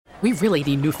We really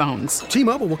need new phones.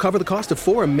 T-Mobile will cover the cost of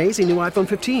 4 amazing new iPhone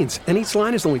 15s, and each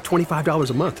line is only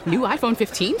 $25 a month. New iPhone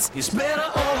 15s? It's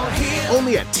better over here.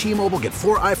 Only at T-Mobile, get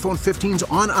 4 iPhone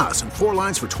 15s on us and 4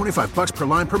 lines for $25 per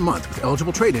line per month with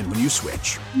eligible trade-in when you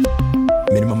switch.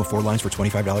 Minimum of 4 lines for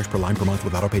 $25 per line per month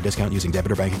with autopay discount using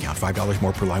debit or bank account. $5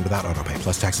 more per line without autopay,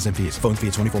 plus taxes and fees. Phone fee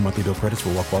at 24 monthly bill credits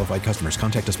for well-qualified customers.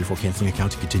 Contact us before canceling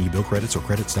account to continue bill credits or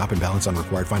credit stop and balance on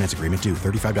required finance agreement due.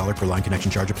 $35 per line connection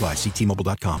charge applies. See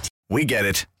T-Mobile.com. We get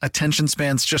it. Attention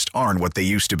spans just aren't what they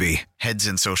used to be. Heads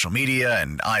in social media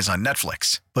and eyes on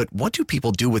Netflix. But what do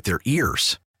people do with their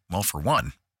ears? Well, for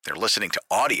one, they're listening to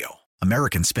audio.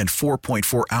 Americans spend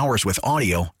 4.4 hours with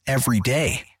audio every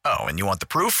day. Oh, and you want the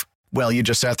proof? Well, you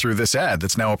just sat through this ad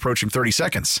that's now approaching 30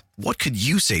 seconds. What could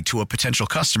you say to a potential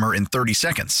customer in 30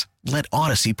 seconds? Let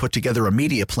Odyssey put together a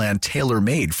media plan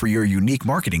tailor-made for your unique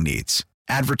marketing needs.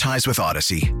 Advertise with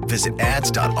Odyssey. Visit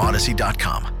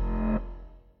ads.odyssey.com.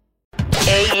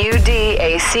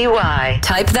 AUDACY.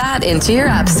 Type that into your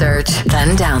app search,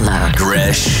 then download.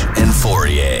 Gresh and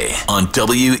Fourier on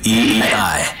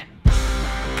WEEI.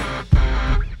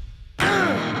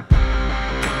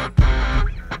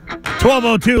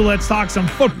 .1202, let's talk some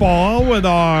football with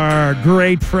our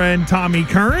great friend Tommy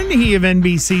Curran, he of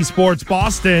NBC Sports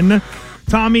Boston.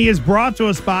 Tommy is brought to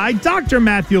us by Dr.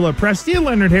 Matthew Lopresti,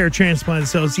 Leonard Hair Transplant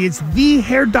Associates, the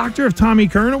hair doctor of Tommy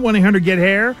Curran at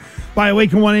 1-800-GET-HAIR. By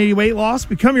Awaken 180 Weight Loss.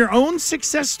 Become your own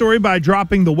success story by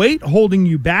dropping the weight holding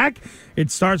you back. It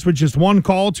starts with just one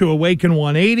call to Awaken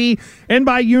 180. And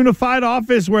by Unified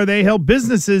Office, where they help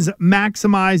businesses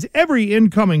maximize every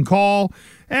incoming call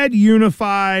at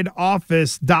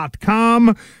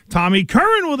unifiedoffice.com. Tommy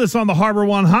Curran with us on the Harbor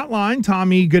One hotline.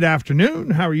 Tommy, good afternoon.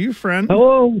 How are you, friend?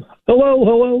 Hello. Hello.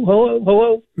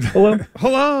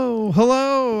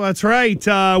 Hello. That's right.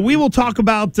 We will talk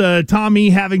about Tommy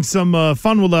having some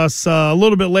fun with us a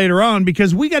little bit later on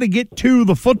because we got to get to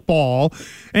the football.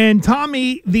 And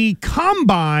Tommy, the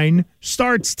combine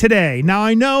starts today. Now,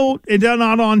 I know it's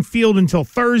not on field until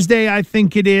Thursday, I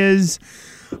think it is.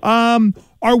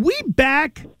 Are we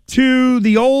back to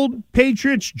the old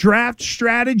Patriots draft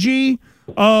strategy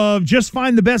of just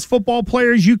find the best football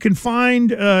players you can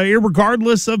find,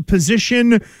 irregardless of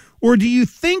position? Or do you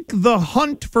think the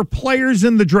hunt for players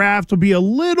in the draft will be a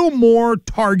little more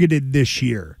targeted this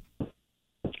year?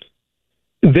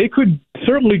 They could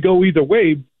certainly go either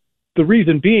way. The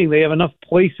reason being they have enough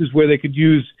places where they could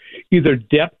use either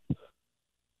depth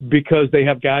because they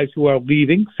have guys who are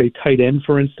leaving, say tight end,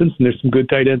 for instance, and there's some good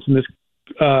tight ends in this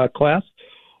class,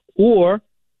 or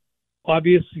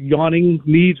obvious yawning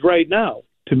needs right now.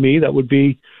 To me, that would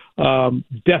be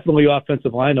definitely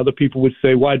offensive line. Other people would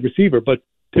say wide receiver. But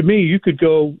to me, you could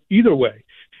go either way.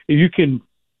 You can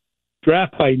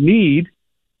draft by need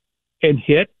and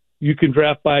hit. You can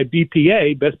draft by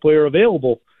BPA, best player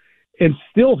available, and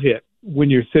still hit when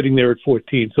you're sitting there at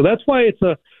 14. So that's why it's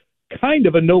a kind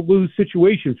of a no-lose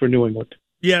situation for New England.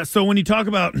 Yeah, so when you talk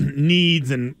about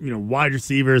needs and wide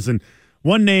receivers, and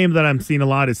one name that I'm seeing a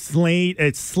lot is Slade.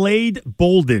 It's Slade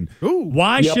Bolden. Ooh,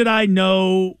 why should I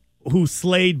know who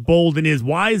Slade Bolden is?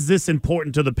 Why is this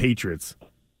important to the Patriots?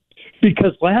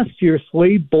 Because last year,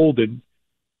 Slade Bolden,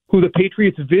 who the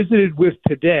Patriots visited with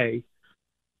today,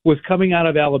 was coming out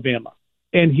of Alabama.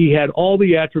 And he had all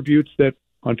the attributes that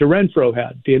Hunter Renfrow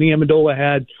had, Danny Amendola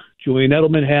had, Julian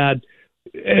Edelman had.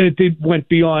 And it went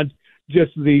beyond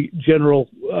just the general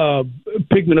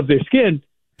pigment of their skin.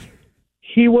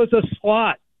 He was a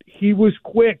slot. He was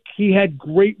quick. He had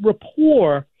great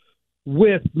rapport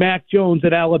with Mac Jones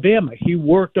at Alabama. He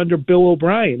worked under Bill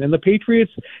O'Brien. And the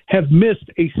Patriots have missed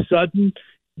a sudden,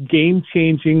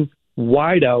 game-changing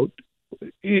wideout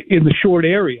in the short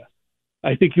area.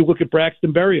 I think you look at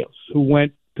Braxton Berrios, who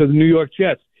went to the New York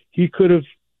Jets. He could have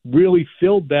really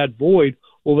filled that void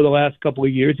over the last couple of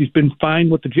years. He's been fine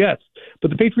with the Jets. But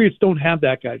the Patriots don't have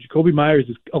that guy. Jacoby Myers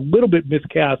is a little bit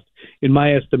miscast, in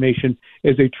my estimation,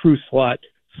 as a true slot.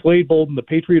 Slade Bolden, the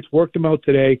Patriots worked him out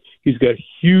today. He's got a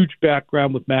huge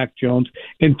background with Mac Jones.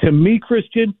 And to me,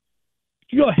 Christian,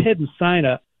 if you go ahead and sign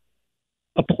a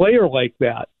player like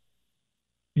that,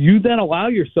 you then allow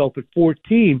yourself at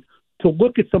 14 to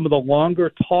look at some of the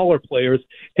longer, taller players,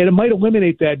 and it might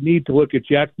eliminate that need to look at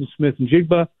Jackson Smith and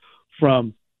Jigba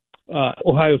from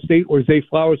Ohio State or Zay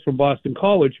Flowers from Boston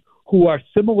College, who are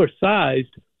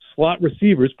similar-sized slot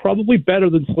receivers, probably better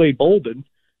than Slade Bolden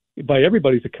by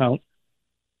everybody's account,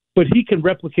 but he can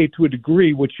replicate to a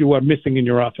degree which you are missing in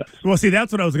your offense. Well, see,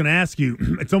 that's what I was going to ask you.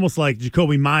 It's almost like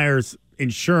Jacoby Myers'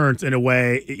 insurance in a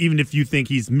way, even if you think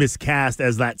he's miscast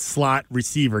as that slot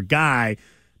receiver guy,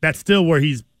 that's still where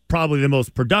he's probably the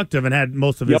most productive and had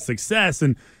most of his success.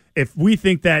 And if we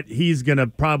think that he's going to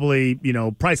probably,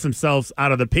 price themselves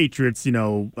out of the Patriots,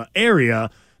 area,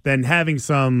 then having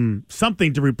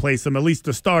something to replace him, at least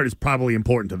to start, is probably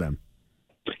important to them.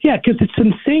 Yeah, because it's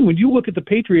insane. When you look at the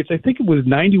Patriots, I think it was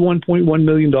 $91.1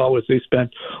 million they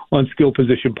spent on skill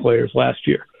position players last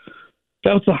year.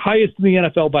 That was the highest in the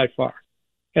NFL by far.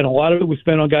 And a lot of it was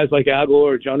spent on guys like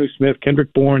Aguilar, Jonnu Smith,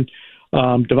 Kendrick Bourne,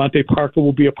 Devontae Parker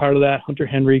will be a part of that, Hunter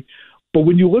Henry. But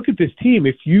when you look at this team,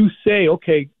 if you say,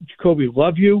 okay, Jacoby,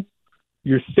 love you,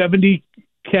 you're 70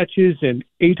 catches and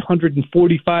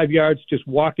 845 yards just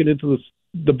walking into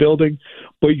the building,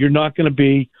 but you're not going to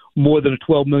be more than a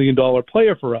 $12 million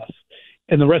player for us,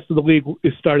 and the rest of the league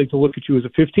is starting to look at you as a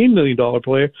 $15 million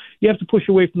player, you have to push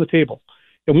away from the table.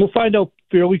 And we'll find out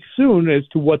fairly soon as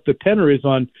to what the tenor is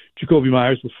on Jacoby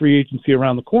Myers with free agency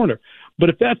around the corner. But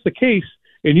if that's the case,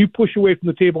 and you push away from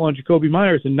the table on Jacoby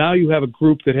Myers, and now you have a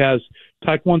group that has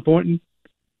Tyquan Thornton,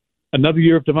 another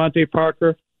year of Devontae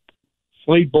Parker,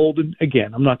 Slade Bolden.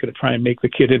 Again, I'm not going to try and make the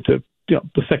kid into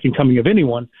the second coming of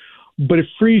anyone, but it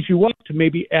frees you up to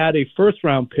maybe add a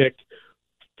first-round pick,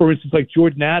 for instance, like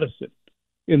Jordan Addison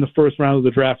in the first round of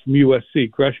the draft from USC.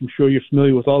 Gresh, I'm sure you're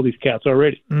familiar with all these cats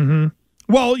already. Mm-hmm.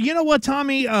 Well, you know what,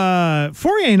 Tommy?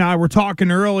 Fourier and I were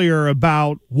talking earlier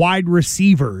about wide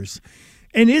receivers.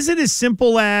 And is it as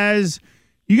simple as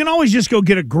you can always just go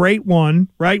get a great one,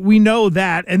 right? We know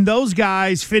that. And those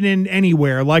guys fit in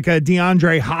anywhere, like a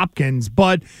DeAndre Hopkins.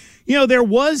 But, there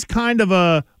was kind of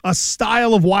a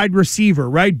style of wide receiver,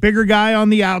 right? Bigger guy on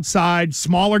the outside,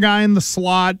 smaller guy in the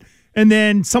slot, and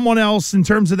then someone else in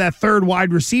terms of that third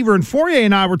wide receiver. And Fourier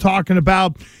and I were talking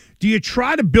about, do you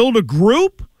try to build a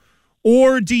group?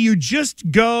 Or do you just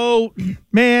go,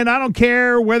 man, I don't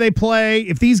care where they play.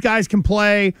 If these guys can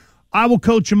play, I will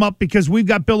coach them up because we've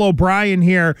got Bill O'Brien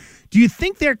here. Do you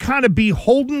think they're kind of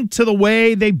beholden to the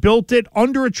way they built it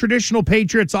under a traditional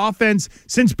Patriots offense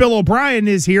since Bill O'Brien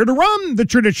is here to run the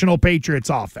traditional Patriots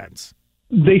offense?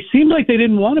 They seem like they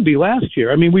didn't want to be last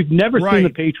year. I mean, we've never seen the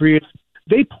Patriots.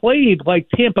 They played like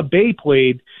Tampa Bay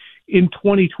played in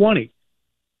 2020.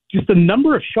 Just the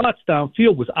number of shots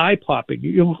downfield was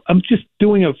eye-popping. I'm just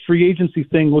doing a free agency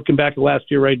thing looking back at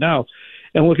last year right now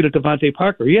and looking at Devontae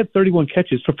Parker. He had 31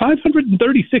 catches for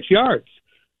 536 yards,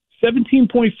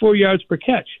 17.4 yards per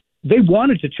catch. They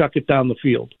wanted to chuck it down the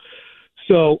field.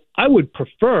 So I would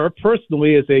prefer,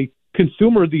 personally, as a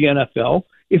consumer of the NFL,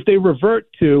 if they revert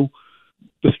to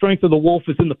the strength of the wolf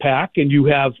is in the pack and you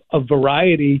have a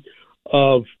variety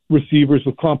of receivers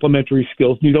with complementary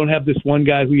skills. You don't have this one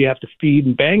guy who you have to feed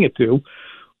and bang it to.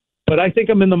 But I think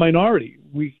I'm in the minority.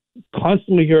 We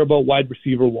constantly hear about wide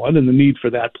receiver one and the need for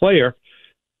that player.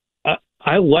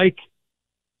 I like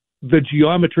the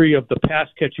geometry of the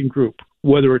pass-catching group,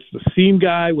 whether it's the seam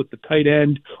guy with the tight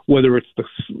end, whether it's the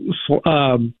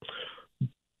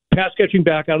pass-catching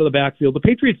back out of the backfield. The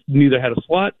Patriots neither had a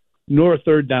slot nor a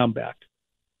third down back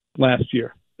last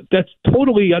year. That's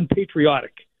totally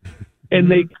unpatriotic,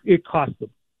 and it cost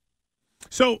them.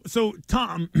 So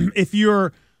Tom, if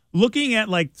you're looking at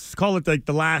call it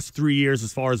the last 3 years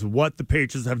as far as what the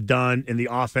Patriots have done in the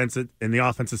offense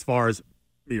as far as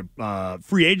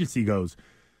free agency goes,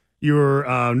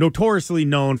 you're notoriously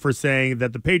known for saying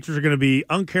that the Patriots are going to be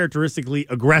uncharacteristically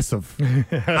aggressive.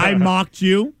 I mocked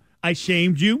you. I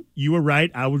shamed you. You were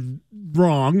right. I was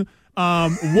wrong.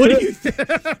 What do you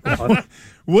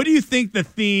what do you think the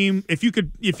theme? If you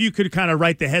could kind of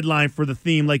write the headline for the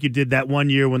theme like you did that one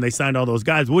year when they signed all those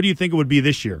guys, what do you think it would be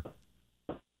this year?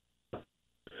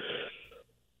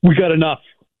 We got enough.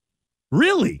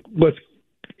 Really?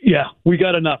 We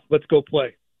got enough. Let's go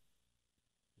play.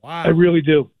 Wow. I really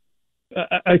do.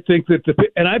 I think that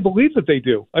and I believe that they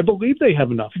do. I believe they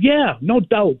have enough. Yeah, no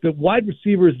doubt. The wide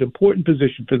receiver is an important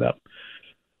position for them.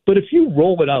 But if you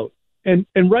roll it out, and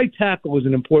right tackle is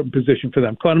an important position for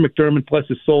them. Connor McDermott, bless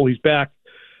his soul, he's back.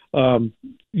 Yod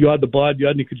the Bud,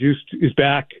 Yodny Kajust is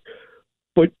back.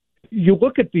 But you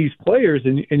look at these players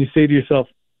and you say to yourself,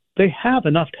 they have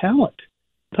enough talent.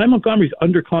 Ty Montgomery's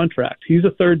under contract. He's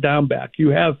a third down back. You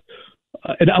have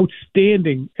an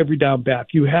outstanding every down back.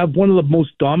 You have one of the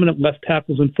most dominant left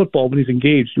tackles in football when he's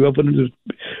engaged. You have one of the,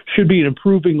 should be an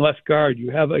improving left guard. You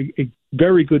have a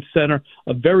very good center,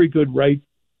 a very good right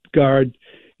guard.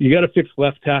 You got to fix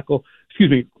right tackle.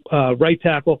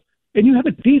 And you have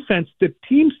a defense that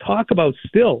teams talk about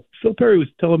still. Phil Perry was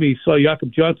telling me he saw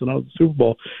Jakob Johnson out of the Super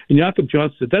Bowl, and Jakob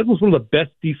Johnson said that was one of the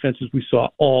best defenses we saw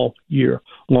all year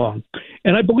long.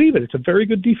 And I believe it. It's a very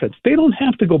good defense. They don't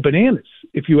have to go bananas,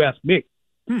 if you ask me.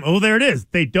 Oh, there it is.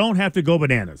 They don't have to go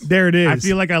bananas. There it is. I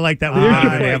feel like I like that one There's better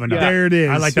your than they point, have enough. There it is.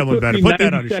 I like that one better. Took me Put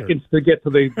that 90 on your seconds shirt. to get to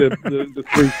the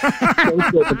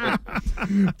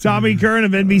three. Tommy Curran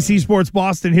of NBC Sports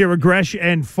Boston here with Gresh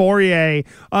and Fourier.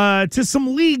 To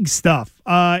some league stuff.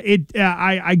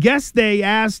 I guess they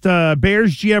asked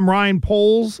Bears GM Ryan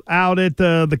Poles out at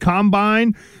the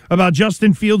Combine about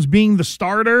Justin Fields being the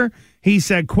starter. He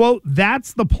said, quote,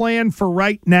 "That's the plan for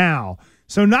right now."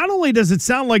 So not only does it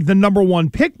sound like the number one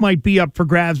pick might be up for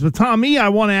grabs, but Tommy, I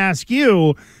want to ask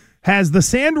you, has the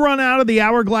sand run out of the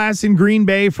hourglass in Green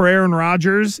Bay for Aaron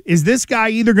Rodgers? Is this guy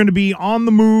either going to be on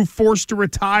the move, forced to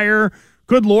retire?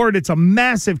 Good Lord, it's a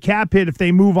massive cap hit if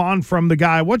they move on from the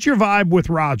guy. What's your vibe with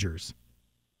Rodgers?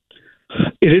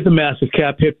 It is a massive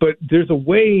cap hit, but there's a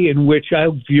way in which I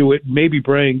view it. Maybe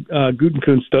Brian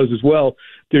Gutekunst does as well.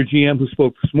 Their GM who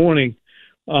spoke this morning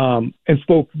and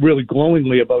spoke really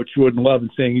glowingly about Jordan Love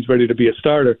and saying he's ready to be a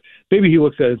starter. Maybe he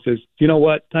looks at it and says, you know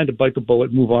what, time to bite the bullet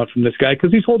and move on from this guy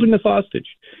because he's holding us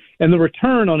hostage. And the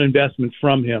return on investment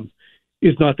from him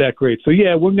is not that great. So,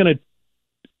 yeah, we're going to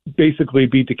basically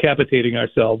be decapitating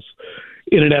ourselves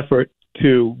in an effort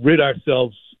to rid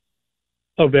ourselves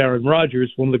of Aaron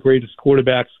Rodgers, one of the greatest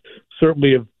quarterbacks,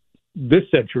 certainly of this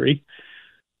century.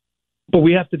 But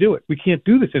we have to do it. We can't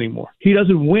do this anymore. He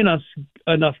doesn't win us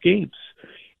enough games.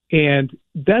 And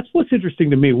that's what's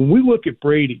interesting to me. When we look at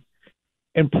Brady,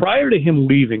 and prior to him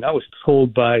leaving, I was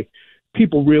told by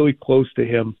people really close to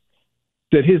him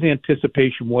that his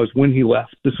anticipation was when he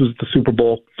left. This was the Super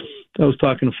Bowl. I was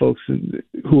talking to folks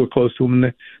who were close to him,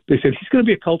 and they said he's going to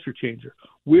be a culture changer.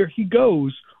 Where he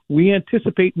goes, we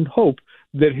anticipate and hope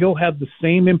that he'll have the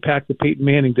same impact that Peyton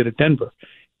Manning did at Denver.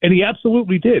 And he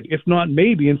absolutely did, if not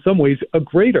maybe in some ways a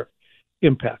greater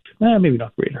impact. Maybe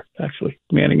not greater, actually.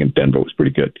 Manning in Denver was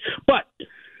pretty good. But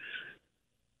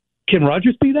can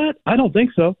Rodgers be that? I don't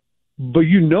think so. But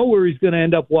you know where he's going to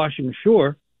end up washing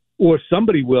ashore, or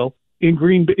somebody will, in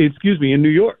New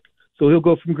York. So he'll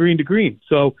go from green to green.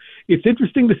 So it's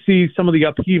interesting to see some of the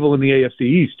upheaval in the AFC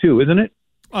East, too, isn't it?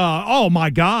 Oh, my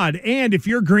God. And if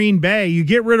you're Green Bay, you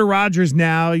get rid of Rodgers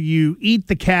now, you eat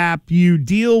the cap, you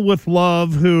deal with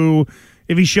Love, who,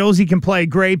 if he shows he can play,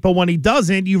 great. But when he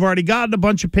doesn't, you've already gotten a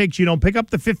bunch of picks. You don't pick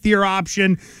up the fifth-year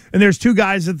option, and there's two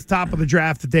guys at the top of the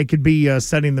draft that they could be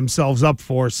setting themselves up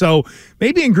for. So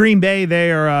maybe in Green Bay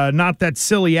they are not that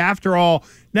silly after all.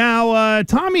 Now,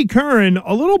 Tommy Curran,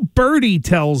 a little birdie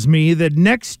tells me that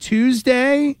next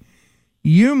Tuesday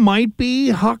you might be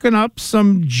hooking up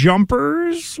some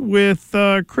jumpers with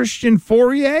Christian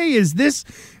Fourier. Is this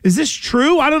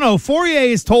true? I don't know. Fourier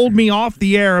has told me off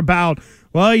the air about,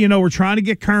 well, we're trying to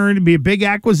get Curran to be a big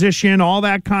acquisition, all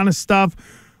that kind of stuff.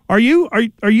 Are you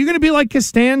going to be like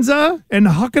Costanza and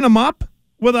hooking him up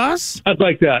with us? I'd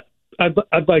like that.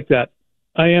 I'd like that.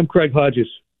 I am Craig Hodges.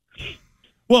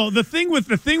 Well, the thing with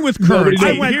Curran,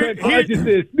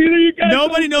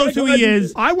 nobody knows who he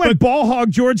is. I went ball hog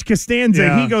George Costanza.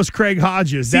 Yeah. He goes Craig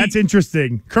Hodges. That's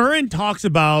interesting. Curran talks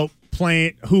about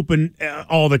hooping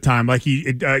all the time, like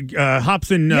he hops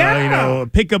in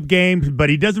pickup games, but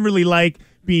he doesn't really like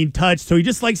being touched, so he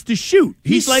just likes to shoot.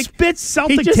 He spits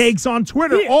Celtic takes on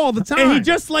Twitter all the time, and he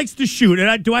just likes to shoot.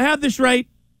 And do I have this right?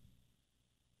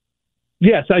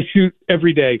 Yes, I shoot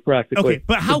every day practically. Okay,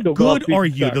 but how good are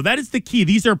you, though? That is the key.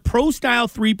 These are pro-style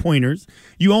three-pointers.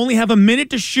 You only have a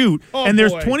minute to shoot, and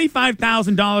there's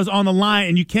 $25,000 on the line,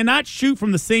 and you cannot shoot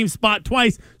from the same spot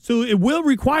twice, so it will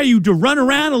require you to run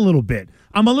around a little bit.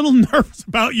 I'm a little nervous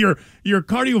about your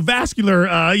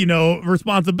cardiovascular,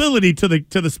 responsibility to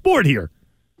the sport here.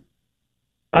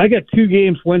 I got 2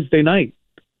 games Wednesday night.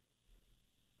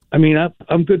 I mean,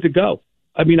 I'm good to go.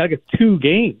 I mean, I got 2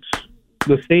 games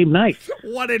the same night.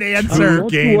 What an answer.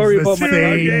 Games the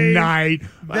same night.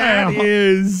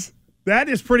 That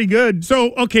is pretty good.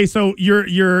 So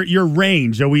your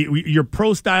range, your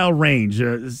pro style range,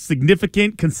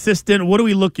 significant, consistent. What are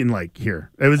we looking like here?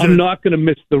 I'm not going to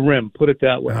miss the rim. Put it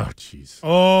that way. Oh, jeez.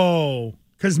 Oh,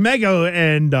 because Mego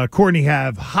and Courtney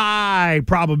have high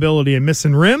probability of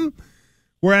missing rim,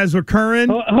 whereas with Curran,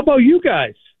 how about you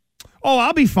guys? Oh,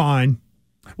 I'll be fine.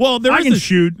 Well, there is a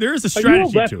strategy Are you a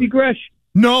lefty, to it. Gresh?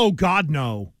 No, God,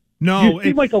 no. No, you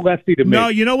seem like a lefty to me. No,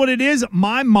 you know what it is?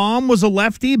 My mom was a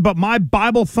lefty, but my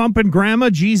Bible-thumping grandma,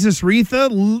 Jesus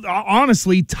Retha,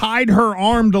 honestly tied her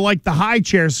arm to like the high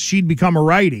chair so she'd become a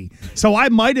righty. So I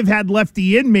might have had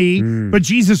lefty in me, but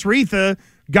Jesus Retha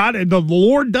got it. The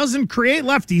Lord doesn't create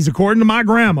lefties, according to my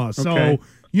grandma. So,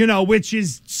 which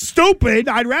is stupid.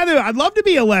 I'd love to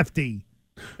be a lefty.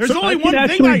 There's only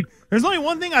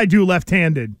one thing I do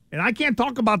left-handed, and I can't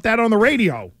talk about that on the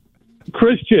radio.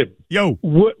 Christian, Yo.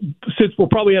 Since we'll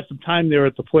probably have some time there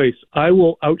at the place, I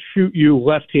will outshoot you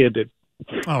left-handed.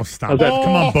 Oh, stop that.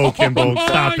 Come on, Bo Kimbo.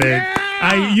 Stop it.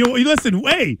 You listen,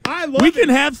 hey, we can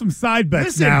have some side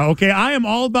bets now, okay? I am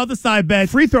all about the side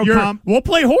bets. Free throw comp. We'll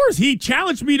play horse. He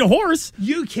challenged me to horse.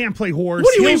 You can't play horse.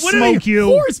 What do you mean? Smoke you.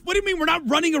 Horse? What do you mean we're not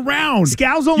running around?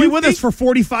 Scal's only with us for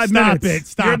 45 minutes.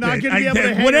 Stop it. You're not going to be able to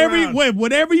hang around.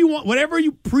 Whatever you want, whatever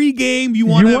you pregame you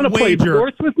want to play wager.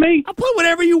 horse with me? I'll play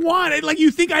whatever you want. Like,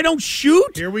 you think I don't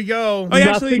shoot? Here we go.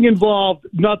 Nothing involved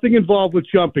with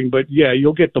jumping, but yeah,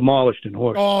 you'll get demolished in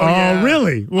horse. Oh,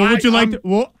 really? Well, would you like to?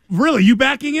 Well, really? You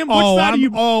backing him? Which side are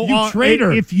you? You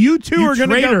traitor! If you two are going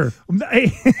to go,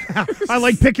 I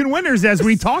like picking winners, as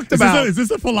we talked about. Is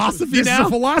this a philosophy This now? is a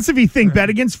philosophy thing. Bet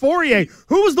against Fourier.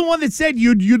 Who was the one that said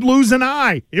you'd lose an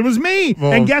eye? It was me.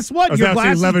 Well, and guess what? Your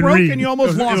glasses broke and you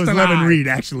almost lost an eye. It was Levin Reed,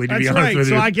 actually. To That's be honest right. with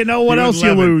you, So I can know what else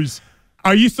you lose.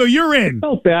 Are you? So you're in. I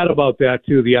felt bad about that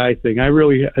too. The eye thing. I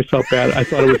felt bad. I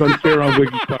thought it was unfair on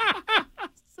Wiggy's part.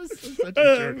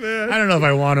 I don't know if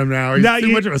I want him now. He's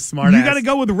too much of a smart ass. You got to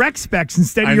go with rec specs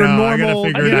instead of your I gotta normal.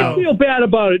 figure it out. I feel bad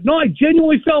about it. No, I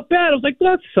genuinely felt bad. I was like,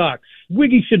 that sucks.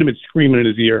 Wiggy should have been screaming in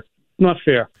his ear. Not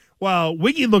fair. Well,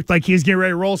 Wiggy looked like he was getting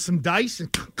ready to roll some dice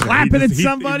and clapping at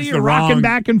somebody and rocking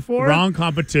back and forth. Wrong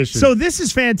competition. So this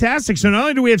is fantastic. So not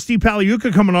only do we have Steve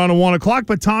Paliuca coming on at 1 o'clock,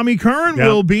 but Tommy Curran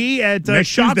will be at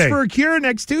Shots Tuesday. for a Cure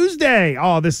next Tuesday.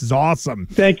 Oh, this is awesome.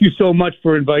 Thank you so much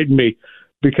for inviting me,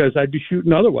 because I'd be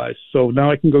shooting otherwise. So now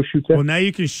I can go shoot that. Well, now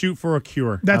you can shoot for a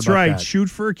cure. That's How about right. that?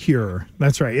 Shoot for a cure.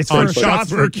 That's right. It's On for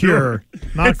Shots for a Cure.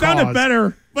 Not It sounded cause.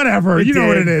 better. Whatever. It You know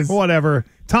what did. it is. Whatever.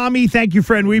 Tommy, thank you,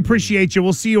 friend. We appreciate you.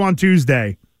 We'll see you on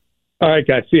Tuesday. All right,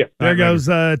 guys. See ya. There goes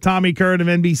Tommy Curran of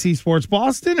NBC Sports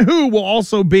Boston, who will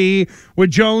also be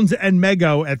with Jones and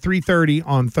Mego at 3:30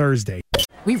 on Thursday.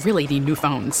 We really need new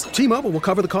phones. T-Mobile will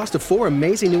cover the cost of 4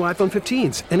 amazing new iPhone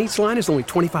 15s, and each line is only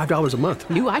 $25 a month.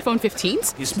 New iPhone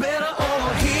 15s? It's better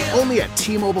over here. Only at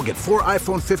T-Mobile, get 4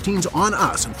 iPhone 15s on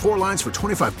us and 4 lines for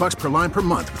 $25 per line per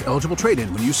month with eligible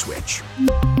trade-in when you switch.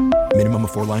 Minimum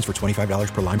of 4 lines for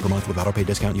 $25 per line per month with autopay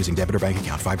discount using debit or bank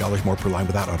account. $5 more per line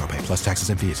without autopay, plus taxes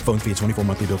and fees. Phone fee at 24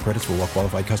 monthly bill credits for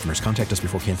well-qualified customers. Contact us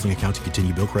before canceling account to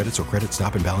continue bill credits or credit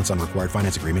stop and balance on required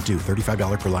finance agreement due.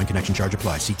 $35 per line connection charge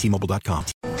applies. See T-Mobile.com.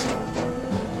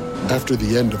 After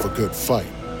the end of a good fight,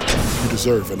 you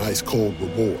deserve an ice-cold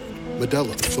reward.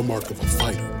 Modelo is the mark of a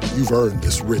fighter. You've earned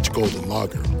this rich golden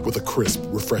lager with a crisp,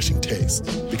 refreshing taste.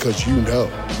 Because you know,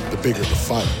 the bigger the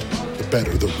fight, the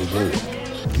better the reward.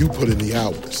 You put in the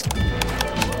hours,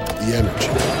 the energy,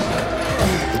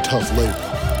 the tough labor.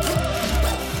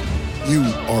 You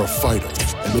are a fighter,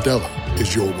 and Modelo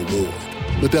is your reward.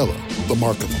 Modelo, the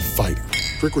mark of a fighter.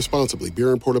 Drink responsibly. Beer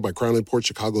imported by Crown Imports,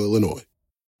 Chicago, Illinois.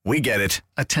 We get it.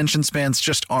 Attention spans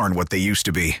just aren't what they used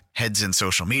to be. Heads in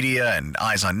social media and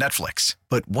eyes on Netflix.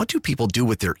 But what do people do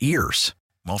with their ears?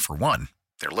 Well, for one,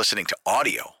 they're listening to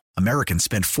audio. Americans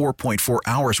spend 4.4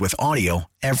 hours with audio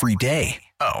every day.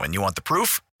 Oh, and you want the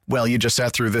proof? Well, you just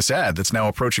sat through this ad that's now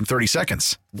approaching 30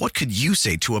 seconds. What could you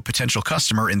say to a potential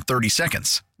customer in 30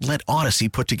 seconds? Let Odyssey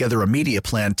put together a media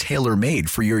plan tailor-made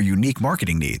for your unique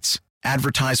marketing needs.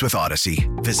 Advertise with Odyssey.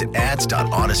 Visit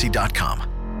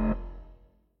ads.odyssey.com.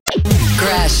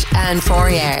 Gresh and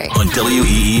Fourier. On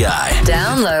WEEI.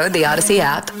 Download the Odyssey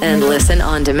app and listen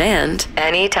on demand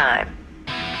anytime.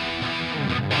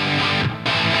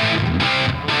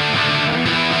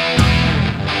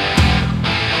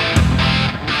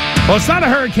 Well, it's not a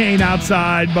hurricane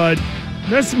outside, but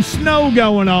there's some snow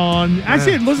going on.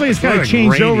 Actually, it looks like it's kind of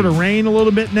changed over to rain a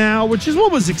little bit now, which is what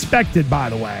was expected, by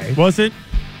the way. Was it?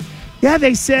 Yeah,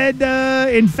 they said,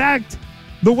 in fact,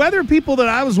 the weather people that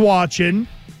I was watching,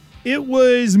 it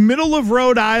was middle of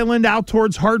Rhode Island out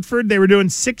towards Hartford. They were doing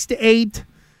 6 to 8.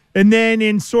 And then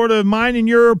in sort of mine and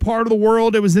your part of the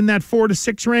world, it was in that 4 to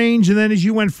 6 range. And then as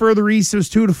you went further east, it was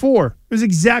 2 to 4. It was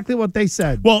exactly what they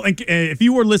said. Well, if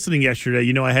you were listening yesterday,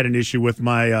 you know I had an issue with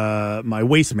my my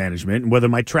waste management and whether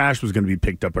my trash was going to be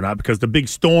picked up or not because the big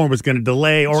storm was going to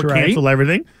delay or cancel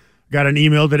everything. Got an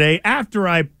email today after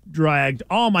I dragged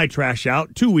all my trash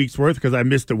out, 2 weeks worth because I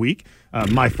missed a week.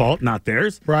 My fault, not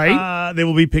theirs. Right. They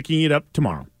will be picking it up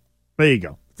tomorrow. There you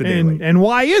go. And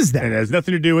why is that? It has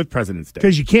nothing to do with President's Day.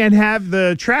 Because you can't have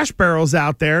the trash barrels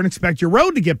out there and expect your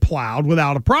road to get plowed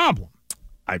without a problem.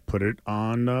 I put it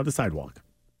on the sidewalk.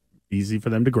 Easy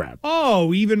for them to grab.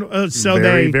 Oh, even so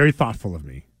very thoughtful of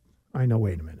me. I know.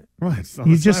 Wait a minute. Right.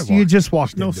 You just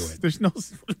walked into it. There's no.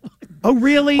 Oh,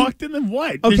 really? Walked in the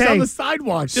what? Okay. It's on the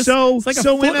sidewalk. It's like a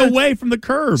foot away from the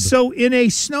curb. So in a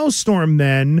snowstorm,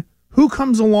 then who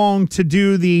comes along to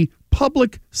do the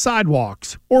public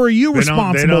sidewalks, or are you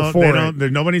responsible for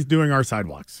it? Nobody's doing our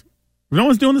sidewalks. No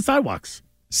one's doing the sidewalks.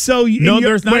 So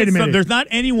there's not. Wait a minute. There's not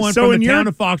anyone from the town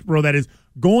of Foxborough that is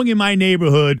going in my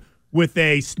neighborhood with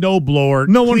a snowblower.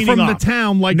 No one from off. the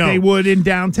town like they would in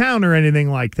downtown or anything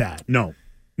like that. No,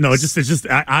 it's just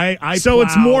I. So plow.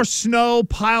 it's more snow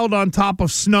piled on top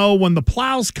of snow when the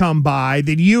plows come by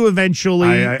that you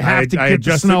eventually have to get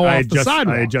the snow off the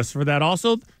sidewalk. I adjust for that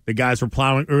also. The guys were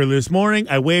plowing early this morning.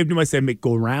 I waved them. I said,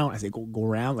 go around. I said, go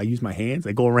around. I use my hands.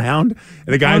 I go around.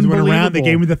 And the guys went around. They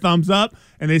gave me the thumbs up.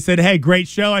 And they said, hey, great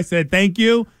show. I said, thank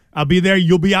you. I'll be there.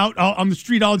 You'll be out on the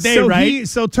street all day, right?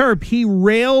 Terp, he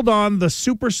railed on the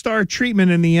superstar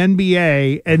treatment in the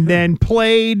NBA and then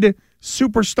played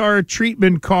superstar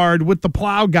treatment card with the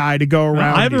plow guy to go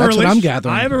around. That's what I'm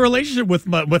gathering. I have a relationship with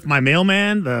my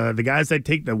mailman, the guys that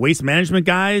take the waste management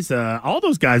guys, all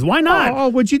those guys. Why not? Oh,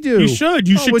 what'd you do? You should.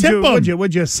 You should tip them.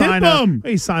 Would you sign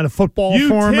a football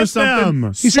form or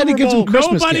something? He said he gives them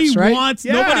Christmas gifts, right?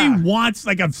 Nobody wants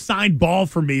like a signed ball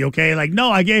for me. Okay, like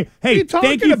no, I gave. Hey,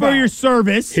 thank you for your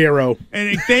service, hero,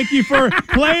 and thank you for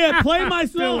play my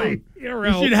song. Hero.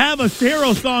 You should have a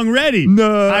hero song ready.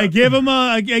 No, I give them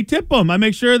I tip them. I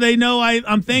make sure they know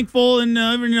I'm thankful and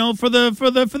for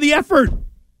the effort.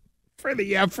 For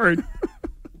the effort.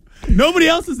 Nobody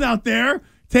else is out there.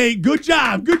 Good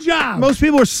job. Most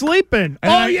people are sleeping.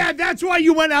 Yeah, that's why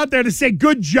you went out there to say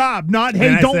good job, not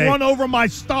hey, don't run over my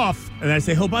stuff. And I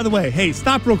say, oh, by the way, hey,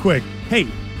 stop real quick. Hey,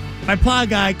 my plow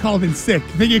guy called in sick. You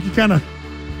think you can kind of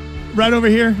right over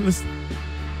here?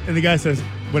 And the guy says,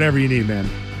 whatever you need, man.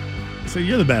 So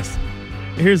you're the best.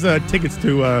 Here's tickets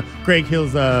to Greg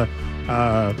Hill's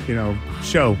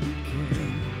show.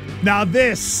 Now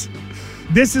this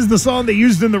is the song they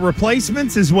used in The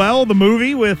Replacements as well, the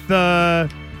movie with why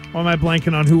am I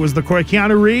blanking on who was the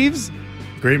Keanu Reeves?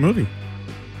 Great movie.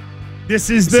 This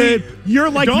is you're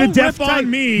like the deaf tight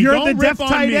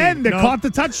end that caught the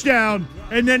touchdown.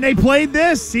 And then they played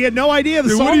this. He had no idea the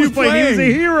song was playing. He was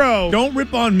a hero. Don't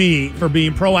rip on me for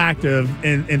being proactive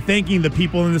and thanking the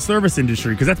people in the service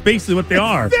industry, because that's basically what they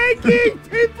are. Thanking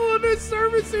people in the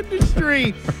service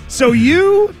industry. So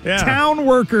you town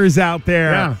workers out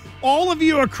there, all of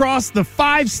you across the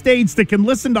 5 states that can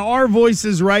listen to our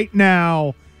voices right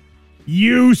now,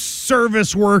 you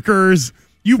service workers,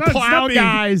 you plow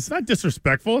guys. It's not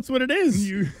disrespectful. It's what it is.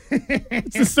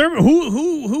 It's the service.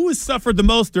 Who has suffered the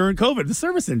most during COVID? The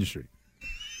service industry.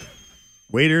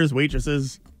 Waiters,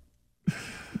 waitresses.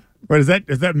 What does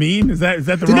that mean? Is that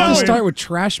the wrong way? Didn't you start with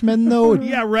trash men though?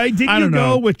 Yeah, right. Didn't you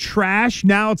go with trash?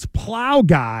 Now it's plow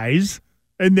guys,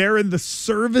 and they're in the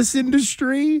service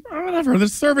industry. Whatever. They're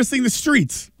servicing the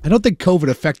streets. I don't think COVID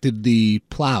affected the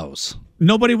plows.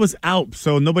 Nobody was out,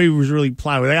 so nobody was really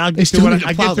plowing. They still need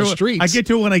to plow the streets. I get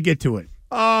to it when I get to it.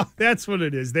 That's what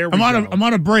it is. There we go. I'm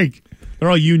on a break. They're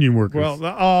all union workers.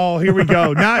 Well, here we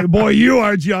go. Now, boy, you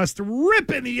are just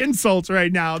ripping the insults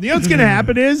right now. You know what's going to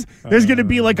happen is there's going to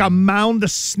be like a mound of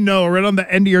snow right on the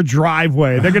end of your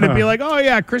driveway. They're going to be like, oh,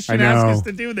 yeah, Christian asked us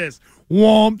to do this.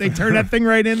 Whomp. They turn that thing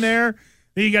right in there.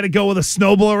 Then you got to go with a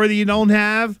snowblower that you don't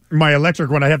have. My electric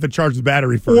one, I have to charge the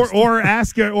battery first. Or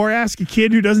ask a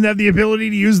kid who doesn't have the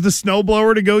ability to use the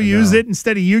snowblower to go use it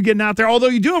instead of you getting out there. Although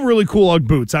you do have really cool Ugg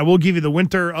boots. I will give you the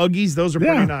winter Uggies. Those are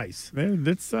pretty nice.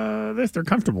 They're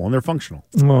comfortable and they're functional.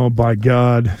 Oh, my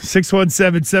God.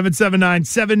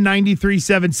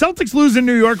 617-779-7937. Celtics lose in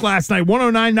New York last night,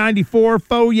 109-94.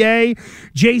 Foyer.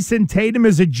 Jason Tatum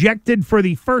is ejected for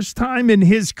the first time in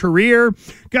his career.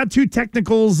 Got 2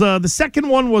 technicals. The second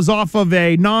one was off of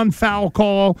a non-foul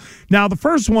call. Now, the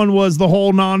first one was the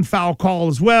whole non-foul call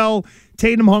as well.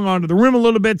 Tatum hung onto the rim a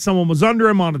little bit. Someone was under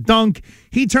him on a dunk.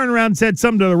 He turned around and said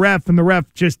something to the ref, and the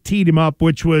ref just teed him up,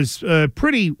 which was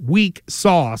pretty weak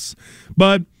sauce.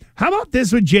 But how about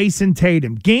this with Jason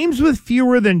Tatum? Games with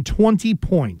fewer than 20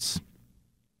 points.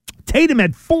 Tatum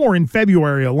had 4 in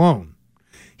February alone.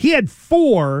 He had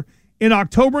 4 in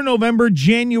October, November,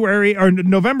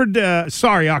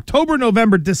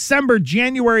 December,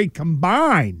 January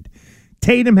combined.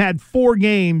 Tatum had 4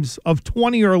 games of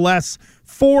 20 or less,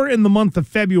 4 in the month of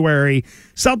February.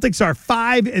 Celtics are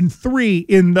 5-3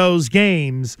 in those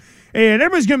games. And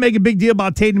everybody's going to make a big deal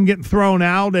about Tatum getting thrown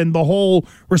out and the whole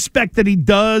respect that he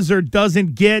does or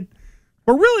doesn't get.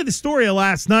 But really the story of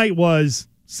last night was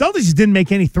Celtics just didn't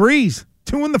make any threes.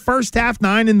 2 in the first half,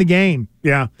 9 in the game.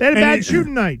 Yeah. They had a bad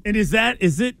shooting night. And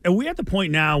are we at the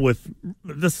point now with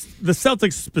the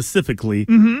Celtics specifically,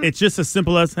 it's just as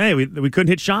simple as, hey, we couldn't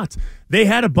hit shots. They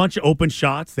had a bunch of open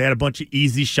shots. They had a bunch of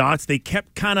easy shots. They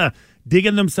kept kind of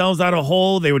digging themselves out of a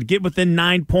hole. They would get within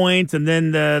 9 points, and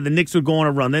then the Knicks would go on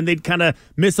a run. Then they'd kind of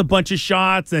miss a bunch of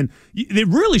shots, and it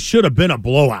really should have been a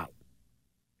blowout.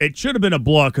 It should have been a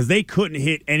blowout because they couldn't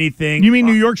hit anything. You mean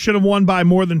New York should have won by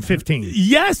more than 15?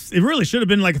 Yes, it really should have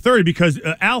been like 30 because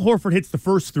Al Horford hits the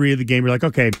first 3 of the game. You're like,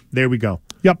 okay, there we go.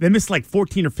 Yep. They missed like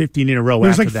 14 or 15 in a row.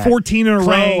 There's after like that. 14 in a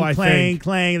row, I think.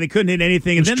 Clang. They couldn't hit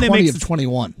anything. It was and then 20 they of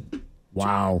 21.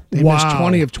 Wow. They missed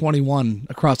 20 of 20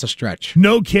 across the stretch.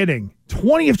 No kidding.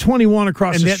 20 of 21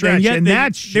 across the stretch. And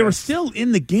yet they were still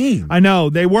in the game. I know.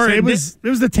 They were. So it was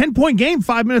the 10-point game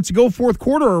 5 minutes ago, fourth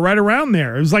quarter, or right around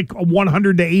there. It was like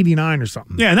 100 to 89 or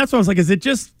something. Yeah, and that's what I was like, is it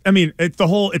just, I mean,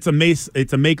 it's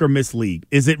a make or miss league.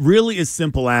 Is it really as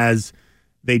simple as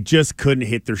they just couldn't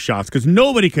hit their shots? Because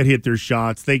nobody could hit their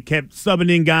shots. They kept subbing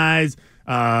in guys.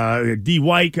 D.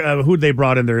 White, who they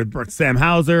brought in there? Sam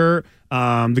Hauser.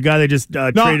 The guy they just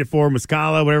traded for,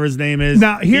 Muscala, whatever his name is.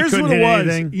 Now, here's what it was.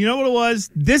 Anything. You know what it was?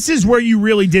 This is where you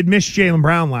really did miss Jaylen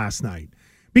Brown last night.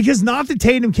 Because not that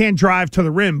Tatum can't drive to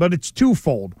the rim, but it's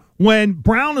twofold. When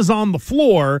Brown is on the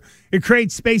floor, it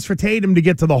creates space for Tatum to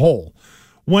get to the hole.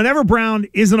 Whenever Brown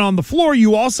isn't on the floor,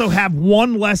 you also have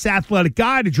one less athletic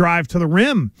guy to drive to the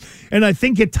rim. And I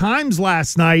think at times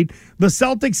last night, the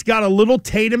Celtics got a little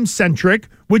Tatum-centric,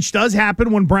 which does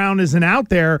happen when Brown isn't out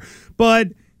there, but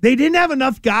they didn't have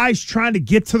enough guys trying to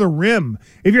get to the rim.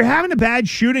 If you're having a bad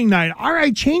shooting night, all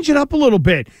right, change it up a little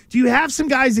bit. Do you have some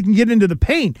guys that can get into the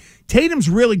paint? Tatum's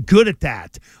really good at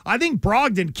that. I think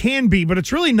Brogdon can be, but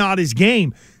it's really not his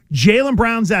game. Jaylen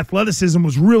Brown's athleticism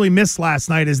was really missed last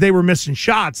night as they were missing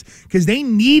shots because they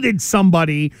needed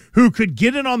somebody who could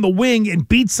get in on the wing and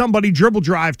beat somebody dribble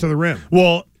drive to the rim.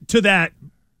 Well, to that,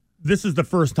 this is the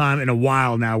first time in a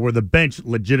while now where the bench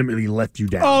legitimately let you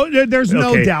down. Oh, there's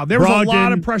no doubt. There was Brogdon, a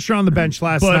lot of pressure on the bench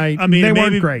last night. I mean, they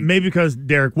maybe, weren't great. Maybe because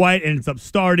Derek White ends up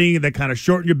starting, that kind of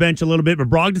shortened your bench a little bit,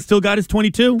 but Brogdon still got his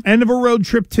 22. End of a road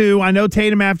trip, too. I know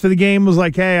Tatum after the game was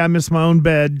like, hey, I miss my own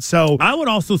bed. So I would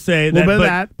also say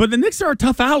but the Knicks are a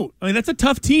tough out. I mean, that's a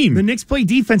tough team. The Knicks play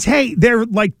defense. Hey, they're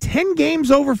like 10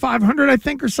 games over 500, I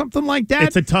think, or something like that.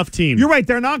 It's a tough team. You're right.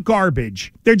 They're not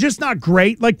garbage. They're just not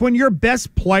great. Like when your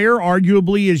best player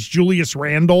arguably is Julius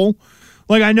Randle.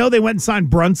 Like, I know they went and signed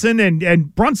Brunson,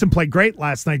 and Brunson played great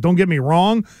last night. Don't get me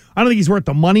wrong. I don't think he's worth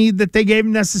the money that they gave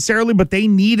him necessarily, but they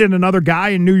needed another guy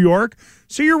in New York.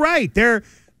 So you're right. They're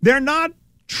not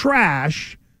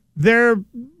trash. They're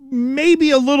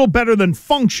maybe a little better than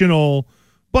functional,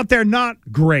 but they're not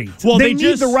great. Well, they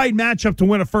need the right matchup to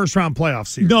win a first-round playoff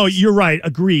series. No, you're right.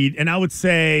 Agreed. And I would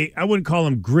say I wouldn't call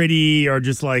them gritty or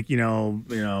just like,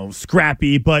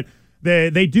 scrappy, but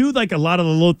they do like a lot of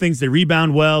the little things. They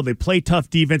rebound well. They play tough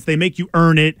defense. They make you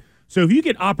earn it. So if you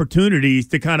get opportunities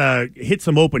to kind of hit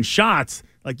some open shots,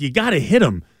 like you got to hit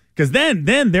them. Because then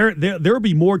they'll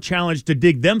be more challenged to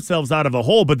dig themselves out of a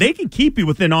hole, but they can keep you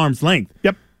within arm's length.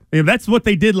 Yep. That's what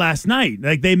they did last night.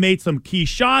 Like they made some key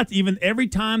shots. Even every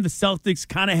time the Celtics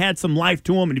kind of had some life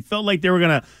to them, and it felt like they were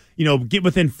gonna, get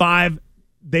within 5,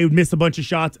 they would miss a bunch of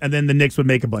shots, and then the Knicks would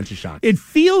make a bunch of shots. It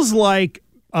feels like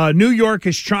New York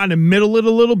is trying to middle it a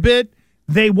little bit.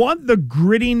 They want the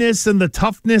grittiness and the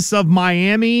toughness of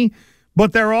Miami,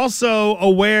 but they're also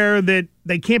aware that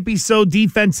they can't be so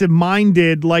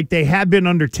defensive-minded like they had been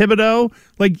under Thibodeau.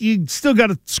 Like, you still got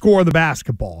to score the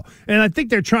basketball. And I think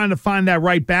they're trying to find that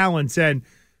right balance. And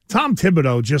Tom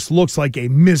Thibodeau just looks like a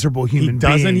miserable human being.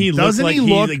 Doesn't he look like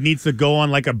he needs to go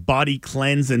on like a body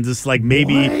cleanse and just like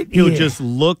maybe he'll just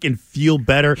look and feel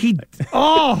better? He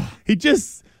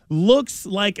just looks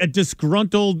like a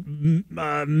disgruntled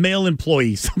male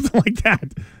employee, something like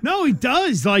that. No, he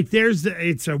does. Like,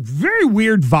 it's a very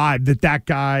weird vibe that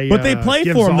guy. But they play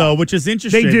for him though, which is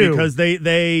interesting. They do because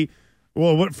they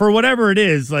for whatever it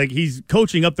is, like he's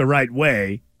coaching up the right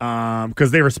way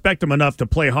because they respect him enough to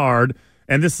play hard.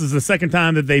 And this is the second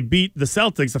time that they beat the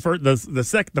Celtics.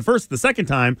 The second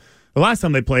time. The last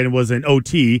time they played it was in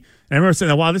OT. And I remember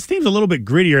saying, wow, this team's a little bit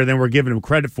grittier than we're giving him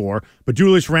credit for. But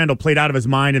Julius Randle played out of his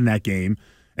mind in that game.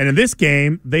 And in this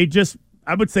game,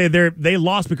 I would say they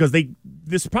lost because this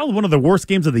is probably one of the worst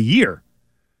games of the year.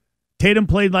 Tatum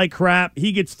played like crap.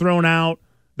 He gets thrown out.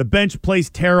 The bench plays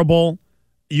terrible.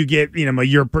 You get,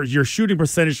 your shooting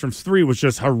percentage from 3 was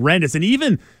just horrendous. And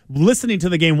even listening to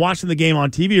the game, watching the game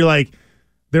on TV,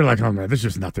 they're like, oh man, this is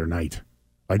just not their night.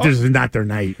 This is not their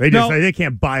night. They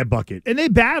can't buy a bucket. And they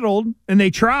battled and they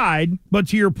tried, but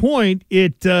to your point,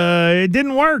 it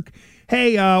didn't work.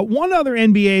 Hey, one other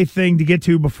NBA thing to get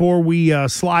to before we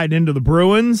slide into the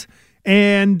Bruins,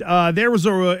 and there was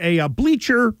a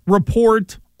Bleacher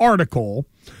Report article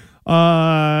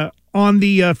on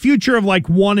the future of like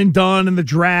one and done in the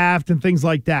draft and things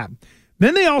like that.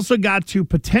 Then they also got to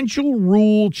potential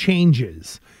rule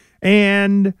changes.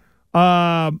 And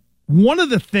one of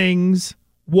the things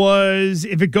was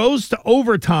if it goes to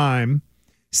overtime,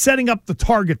 setting up the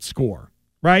target score,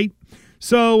 right?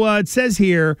 So it says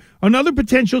here, another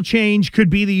potential change could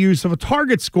be the use of a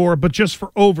target score, but just